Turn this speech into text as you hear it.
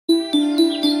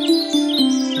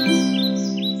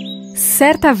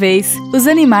Certa vez, os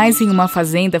animais em uma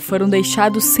fazenda foram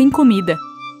deixados sem comida.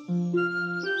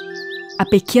 A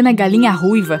pequena galinha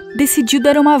ruiva decidiu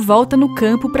dar uma volta no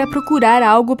campo para procurar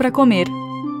algo para comer.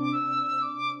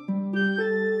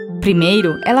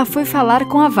 Primeiro, ela foi falar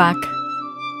com a vaca.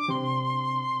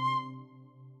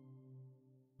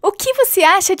 O que você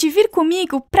acha de vir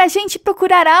comigo para a gente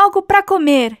procurar algo para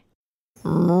comer?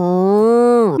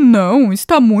 Não,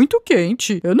 está muito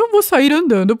quente. Eu não vou sair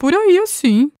andando por aí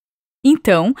assim.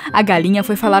 Então, a galinha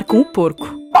foi falar com o porco.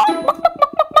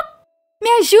 Me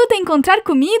ajuda a encontrar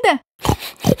comida?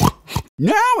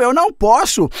 Não, eu não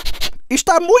posso.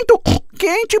 Está muito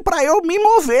quente para eu me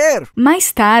mover.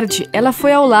 Mais tarde, ela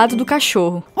foi ao lado do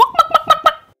cachorro.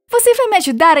 Você vai me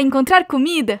ajudar a encontrar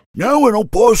comida? Não, eu não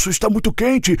posso. Está muito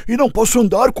quente e não posso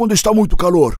andar quando está muito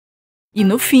calor. E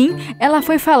no fim, ela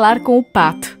foi falar com o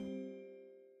pato.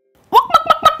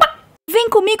 Vem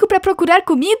comigo para procurar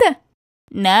comida?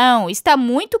 Não, está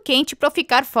muito quente para eu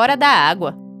ficar fora da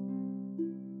água.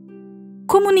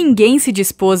 Como ninguém se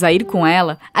dispôs a ir com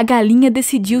ela, a galinha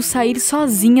decidiu sair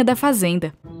sozinha da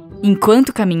fazenda.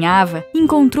 Enquanto caminhava,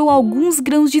 encontrou alguns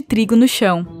grãos de trigo no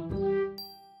chão.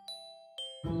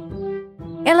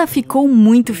 Ela ficou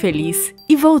muito feliz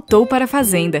e voltou para a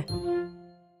fazenda.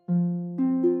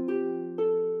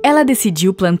 Ela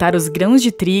decidiu plantar os grãos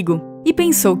de trigo e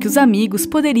pensou que os amigos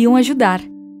poderiam ajudar.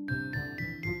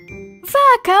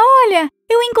 Vaca, olha!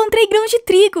 Eu encontrei grãos de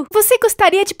trigo. Você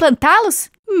gostaria de plantá-los?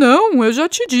 Não, eu já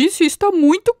te disse, está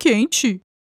muito quente.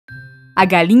 A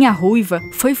galinha ruiva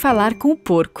foi falar com o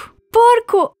porco.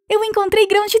 Porco, eu encontrei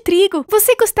grãos de trigo.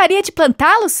 Você gostaria de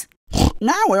plantá-los?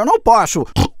 Não, eu não posso.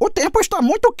 O tempo está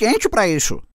muito quente para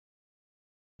isso.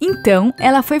 Então,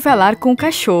 ela foi falar com o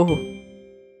cachorro.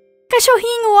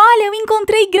 Cachorrinho, olha, eu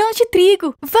encontrei grãos de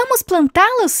trigo. Vamos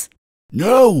plantá-los?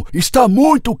 Não, está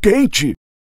muito quente.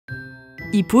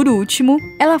 E por último,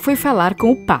 ela foi falar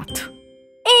com o pato.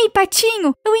 Ei,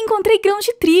 patinho, eu encontrei grãos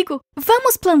de trigo.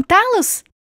 Vamos plantá-los?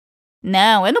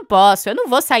 Não, eu não posso. Eu não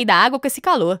vou sair da água com esse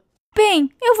calor. Bem,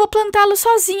 eu vou plantá-los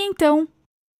sozinha então.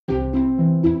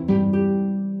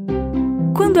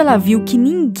 Quando ela viu que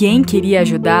ninguém queria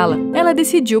ajudá-la, ela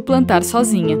decidiu plantar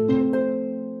sozinha.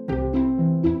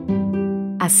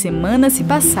 As semanas se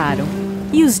passaram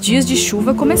e os dias de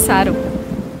chuva começaram.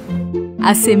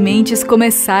 As sementes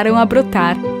começaram a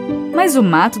brotar, mas o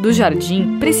mato do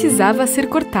jardim precisava ser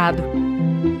cortado.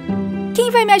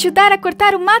 Quem vai me ajudar a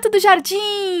cortar o mato do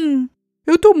jardim?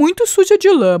 Eu tô muito suja de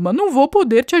lama, não vou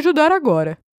poder te ajudar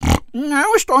agora.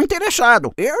 Não estou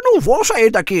interessado. Eu não vou sair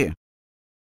daqui.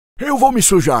 Eu vou me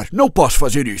sujar, não posso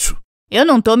fazer isso. Eu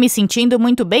não tô me sentindo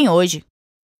muito bem hoje.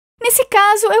 Nesse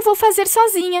caso, eu vou fazer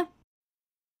sozinha.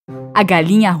 A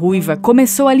galinha ruiva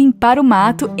começou a limpar o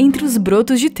mato entre os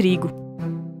brotos de trigo.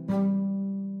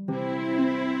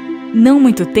 Não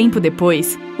muito tempo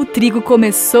depois, o trigo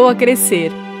começou a crescer.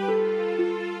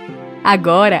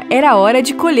 Agora era hora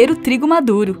de colher o trigo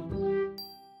maduro.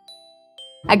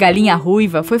 A galinha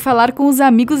ruiva foi falar com os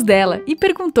amigos dela e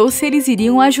perguntou se eles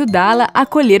iriam ajudá-la a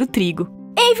colher o trigo.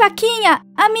 Ei, vaquinha,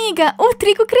 amiga, o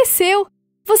trigo cresceu.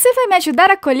 Você vai me ajudar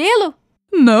a colhê-lo?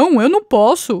 Não, eu não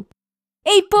posso.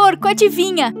 Ei, porco,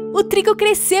 adivinha? O trigo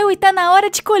cresceu e tá na hora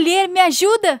de colher, me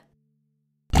ajuda?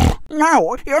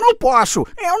 Não, eu não posso.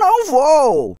 Eu não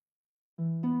vou.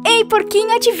 Ei,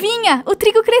 porquinho, adivinha? O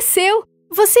trigo cresceu.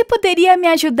 Você poderia me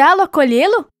ajudá-lo a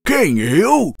colhê-lo? Quem,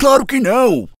 eu? Claro que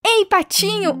não. Ei,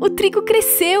 patinho, o trigo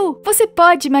cresceu. Você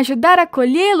pode me ajudar a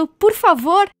colhê-lo, por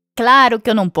favor? Claro que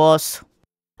eu não posso.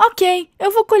 Ok,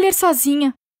 eu vou colher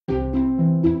sozinha.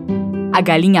 A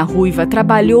galinha ruiva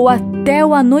trabalhou até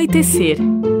o anoitecer.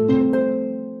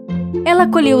 Ela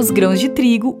colheu os grãos de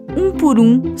trigo, um por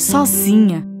um,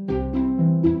 sozinha.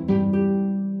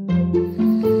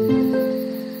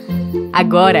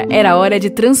 Agora era hora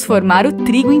de transformar o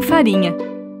trigo em farinha.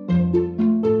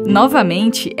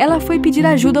 Novamente, ela foi pedir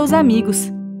ajuda aos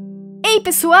amigos. Ei,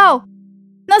 pessoal!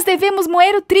 Nós devemos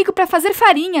moer o trigo para fazer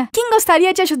farinha. Quem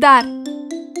gostaria de ajudar?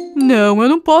 Não, eu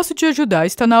não posso te ajudar.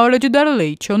 Está na hora de dar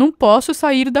leite. Eu não posso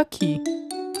sair daqui.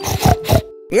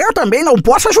 Eu também não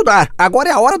posso ajudar. Agora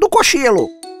é a hora do cochilo.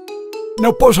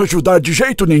 Não posso ajudar de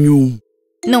jeito nenhum.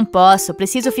 Não posso.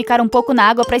 Preciso ficar um pouco na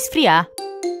água para esfriar.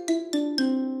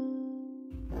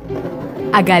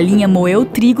 A galinha moeu o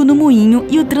trigo no moinho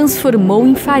e o transformou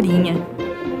em farinha.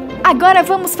 Agora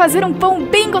vamos fazer um pão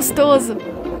bem gostoso.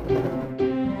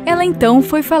 Ela então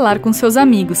foi falar com seus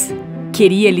amigos.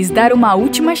 Queria lhes dar uma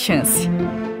última chance.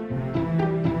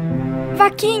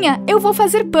 Vaquinha, eu vou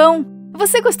fazer pão.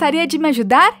 Você gostaria de me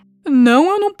ajudar? Não,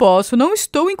 eu não posso. Não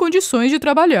estou em condições de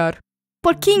trabalhar.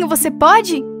 Porquinho, você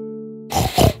pode?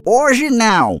 Hoje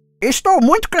não. Estou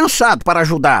muito cansado para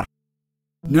ajudar.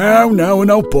 Não, eu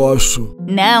não posso.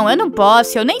 Não, eu não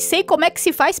posso. Eu nem sei como é que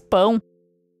se faz pão.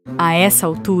 A essa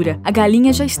altura, a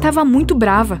galinha já estava muito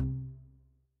brava.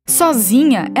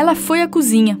 Sozinha, ela foi à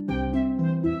cozinha.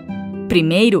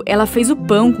 Primeiro, ela fez o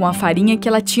pão com a farinha que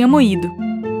ela tinha moído.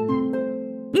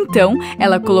 Então,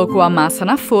 ela colocou a massa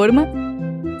na forma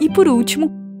e, por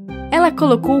último, ela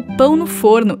colocou o pão no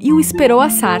forno e o esperou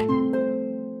assar.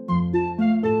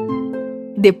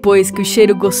 Depois que o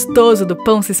cheiro gostoso do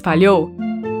pão se espalhou,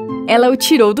 ela o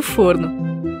tirou do forno,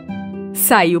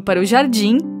 saiu para o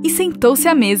jardim e sentou-se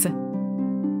à mesa.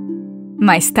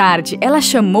 Mais tarde, ela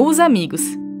chamou os amigos.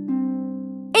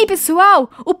 Ei,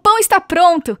 pessoal, o pão está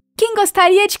pronto! Quem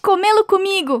gostaria de comê-lo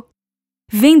comigo?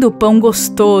 Vendo o pão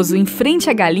gostoso em frente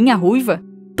à Galinha Ruiva,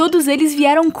 todos eles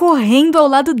vieram correndo ao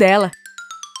lado dela.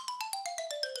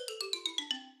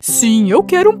 Sim, eu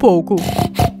quero um pouco.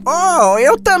 Oh,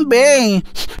 eu também.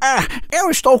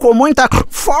 Eu estou com muita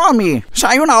fome.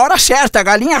 Saiu na hora certa,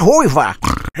 Galinha Ruiva.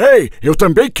 Ei, eu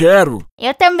também quero.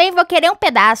 Eu também vou querer um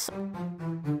pedaço.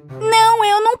 Não,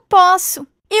 eu não posso.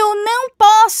 Eu não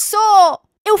posso!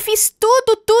 Eu fiz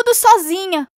tudo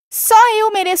sozinha. Só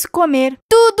eu mereço comer.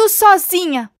 Tudo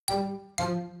sozinha.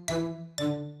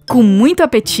 Com muito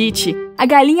apetite, a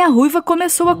Galinha Ruiva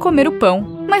começou a comer o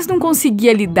pão, mas não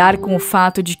conseguia lidar com o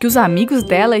fato de que os amigos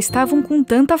dela estavam com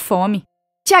tanta fome.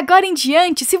 De agora em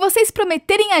diante, se vocês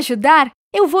prometerem ajudar,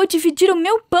 eu vou dividir o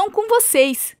meu pão com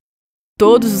vocês.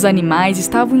 Todos os animais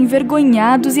estavam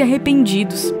envergonhados e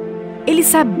arrependidos. Eles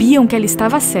sabiam que ela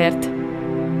estava certa.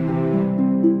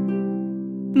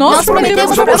 Nós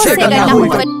prometemos para você, Galinha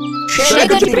Ruiva.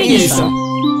 Chega de preguiça.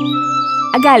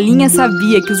 A galinha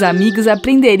sabia que os amigos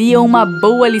aprenderiam uma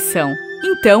boa lição.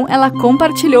 Então, ela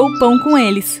compartilhou o pão com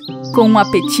eles. Com um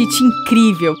apetite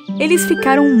incrível, eles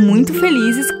ficaram muito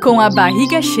felizes com a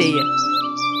barriga cheia.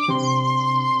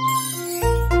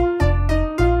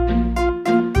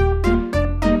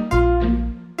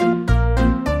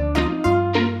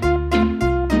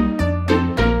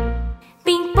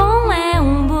 Pimpom é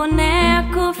um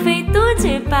boneco feito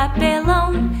de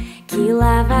papelão que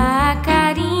lava a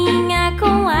carinha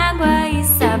com água e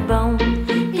sabão.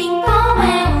 Pimpom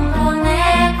é um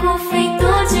boneco feito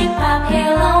de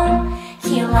papelão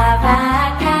que lava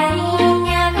a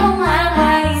carinha com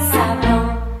água e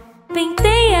sabão.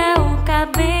 Penteia o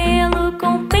cabelo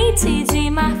com pente de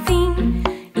marfim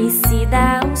e se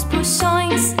dá uns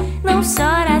puxões, não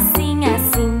chora assim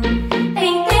assim.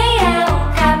 Penteia o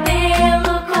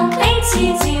cabelo com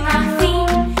pente de marfim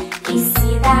e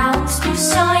se dá uns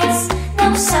puxões,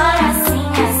 não chora assim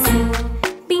assim.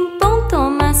 Pimpom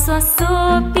toma sua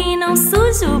sopa e não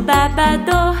suja o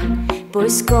babador,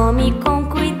 pois come com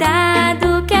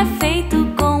cuidado que é feito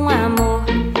com amor.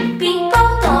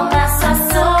 Pimpom toma sua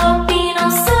sopa e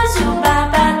não suja o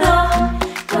babador,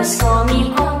 pois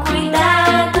come com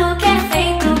cuidado que é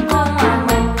feito com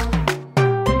amor.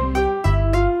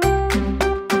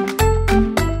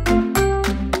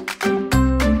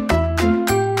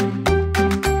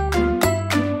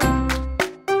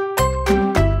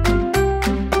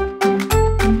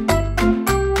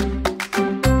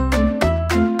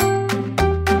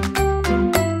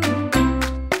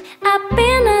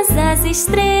 Apenas as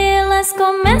estrelas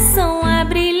começam a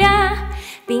brilhar.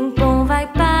 Pimpom vai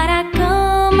para a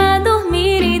cama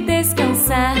dormir e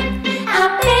descansar.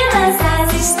 Apenas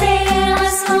as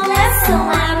estrelas começam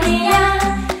a brilhar.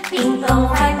 Pimpom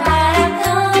vai para a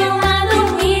cama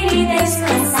dormir e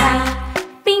descansar.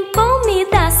 Pimpom me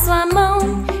dá sua mão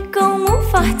com um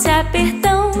forte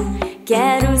apertão.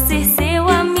 Quero ser seu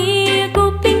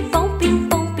amigo, pimpom,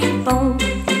 pimpom, pimpom.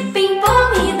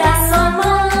 Pimpom me dá sua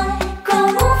mão com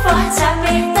um forte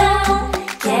apertão.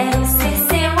 Quero ser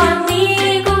seu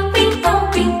amigo, pimpom,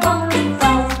 pimpom,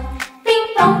 pimpom.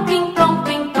 Pimpom, pimpom,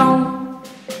 pimpom.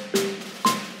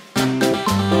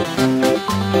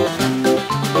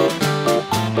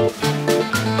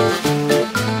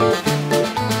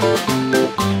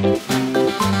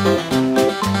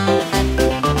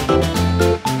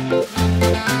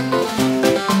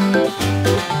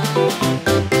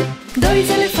 Dois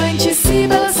elefantes se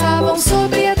balançavam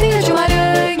sobre a teia de uma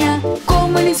aranha.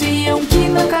 Como eles viam que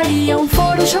não caíam,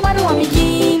 foram chamar um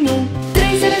amiguinho.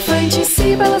 Três elefantes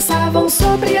se balançavam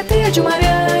sobre a teia de uma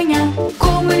aranha.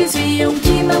 Como eles viam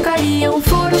que não caíam,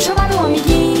 foram chamar um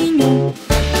amiguinho.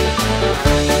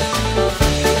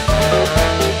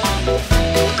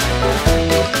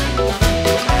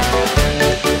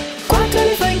 Quatro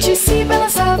elefantes se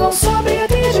balançavam sobre a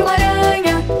teia de uma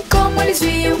aranha. Como eles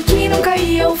viam que não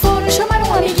caíam, foram chamar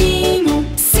um amiguinho.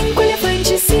 Cinco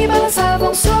elefantes se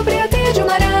balançavam sobre a teia de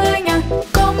uma aranha.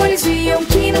 Como eles viam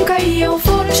que não caíam,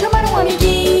 foram chamar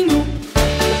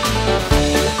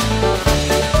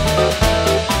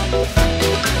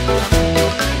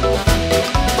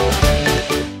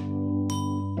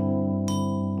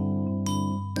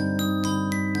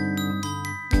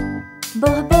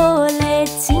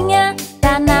Borboletinha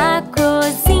tá na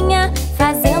cozinha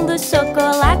fazendo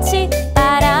chocolate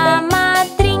para a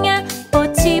madrinha.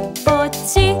 Poti,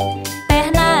 poti,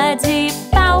 perna de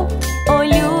pau,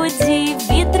 olho de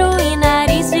vidro e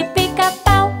nariz de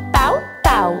pica-pau. Pau,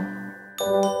 pau.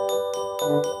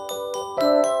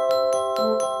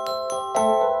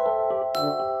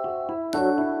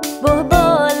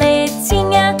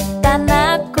 Borboletinha tá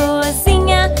na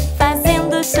cozinha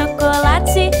fazendo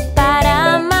chocolate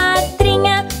para a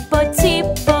madrinha. Poti,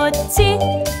 poti,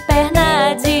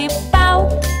 perna de pau,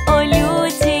 olho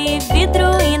de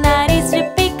vidro e nariz de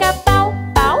pica-pau.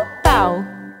 Pau, pau.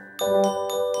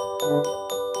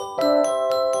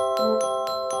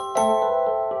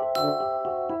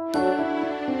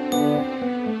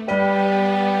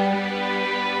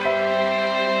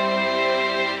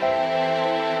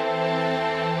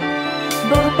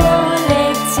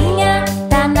 Borboletinha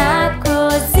tá na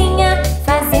cozinha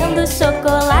fazendo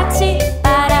chocolate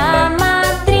para a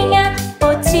madrinha.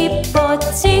 Poti,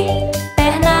 poti,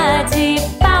 perna de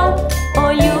pau,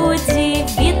 olho de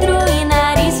vidro e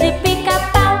nariz de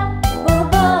pica-pau.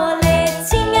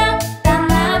 Borboletinha tá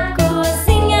na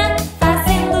cozinha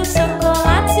fazendo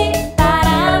chocolate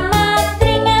para a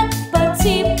madrinha.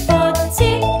 Poti,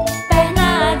 poti,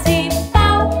 perna de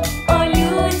pau,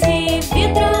 olho de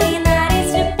vidro e nariz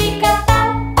de pica-pau.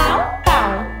 Pau,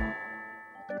 pau.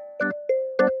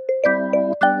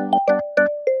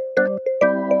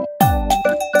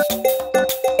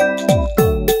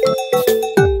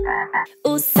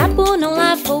 O sapo não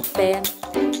lava o pé,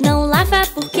 não lava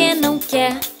porque não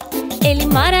quer. Ele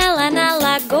mora lá na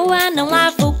lagoa, não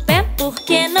lava o pé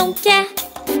porque não quer.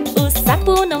 O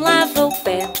sapo não lava o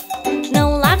pé,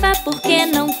 não lava porque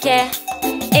não quer.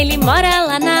 Ele mora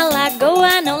lá na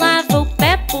lagoa, não lava o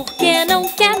pé porque não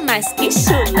quer. Mas que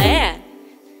chulé!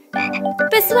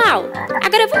 Pessoal,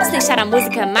 agora vamos deixar a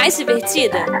música mais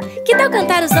divertida? Que tal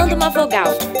cantar usando uma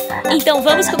vogal? Então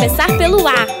vamos começar pelo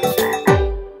A.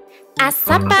 A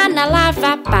sapa na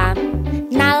lava pá,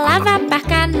 na lava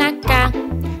parca na cá.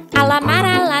 A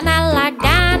lamara lá na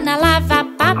laga, na lava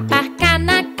pá parca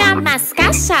na cá. Mas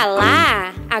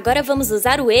caxalá! Agora vamos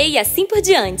usar o E e assim por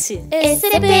diante. Esse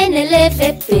P nele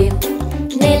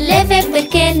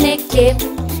perché ne che.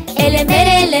 Ele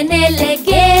merele nele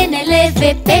ge nele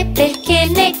VP perché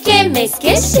ne che. Mas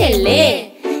que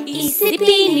xelê! Esse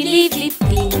pini livre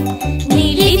pi,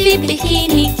 ni livre perché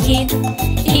ni que.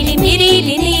 Ili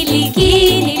mirili ni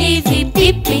ligi, ni livre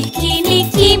pi perché ni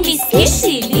que. Mas que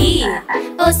xili!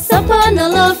 O sopo no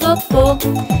lovo po,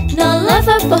 no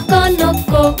lava porco no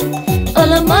co. O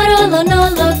lo moro lo no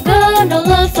logo.